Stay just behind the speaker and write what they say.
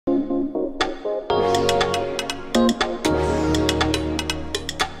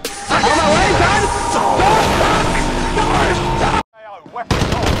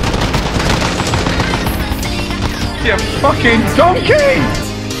fucking donkey!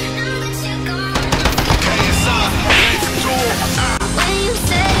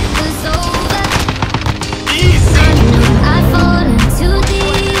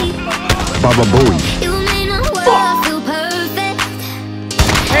 Baba Bowie.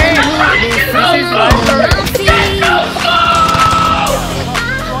 Hey, this is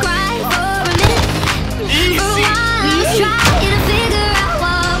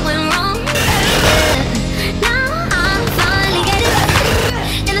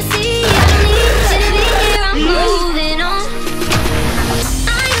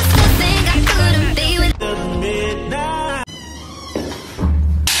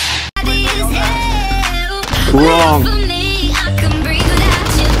Wrong.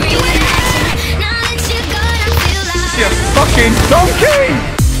 You fucking donkey!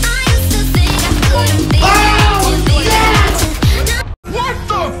 What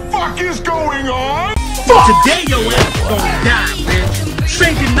the fuck is going on? Today your ass gonna die, bitch.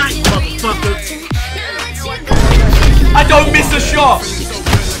 Say goodnight, motherfucker. I don't miss a shot.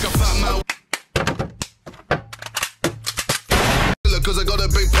 Cause I got a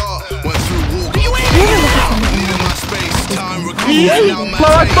big part. Went through walk up, needed my space, time recovery, now my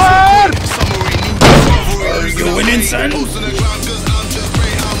taste. Summary, new discovery. You winning, son? Post on the ground cause I'm just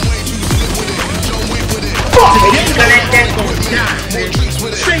great, I'm way too slick with it. Don't wait with it. Today your ass gonna die, bitch.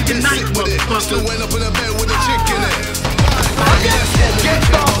 Say goodnight, motherfucker. Still went up in a bed with a chick in it. Get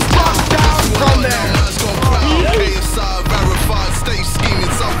the fuck down from there! KSI verified, stay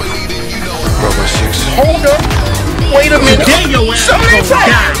scheming, some believing, you know. Hold up! Wait a minute! Today your ass gonna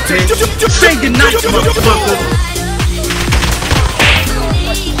die, bitch. Say goodnight, motherfucker.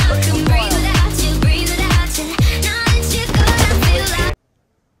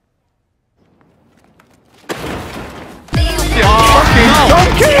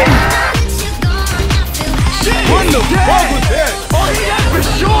 Donkey! What the fuck was that? Oh yeah, for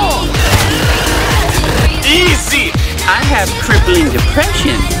sure! Easy. I have crippling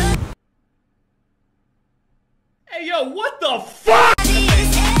depression. Hey yo, what the fuck?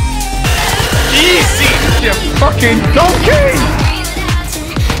 Easy. You fucking donkey!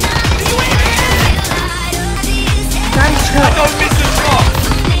 I don't miss a shot.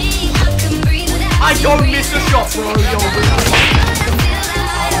 I don't miss a shot, bro. Yo,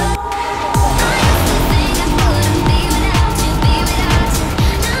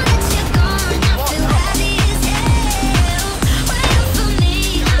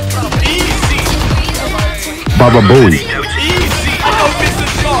 Baba Bowie. easy. I don't miss a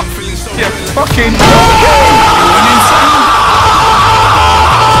shot. You fucking donkey!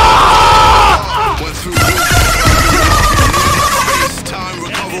 Went through time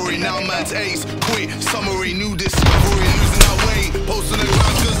recovery, now man's ace. Quit summary, new discovery, losing our way. Posting the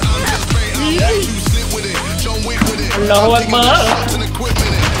ground cause I'm just great, I'm way too slick with it. John Wick with it. Allahu Akbar. Shots and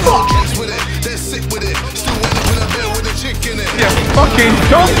equipment it. Drinks with it, they're sick with it. Still went up in a bed with a chick in it. You fucking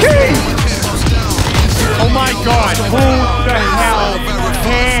donkey! Oh my god, who the hell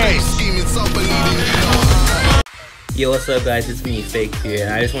cares? Yo, what's up guys, it's me, Fake here,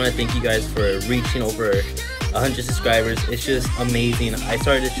 and I just want to thank you guys for reaching over 100 subscribers. It's just amazing. I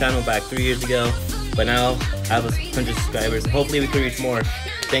started this channel back 3 years ago, but now I have 100 subscribers. Hopefully we can reach more.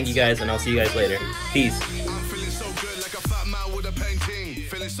 Thank you guys, and I'll see you guys later. Peace. Feeling so good like a fat man with a painting.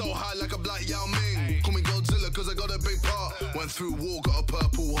 Feeling so high like a black Yao Ming. Call me Godzilla cause I got a big part. Went through war, got a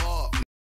purple heart.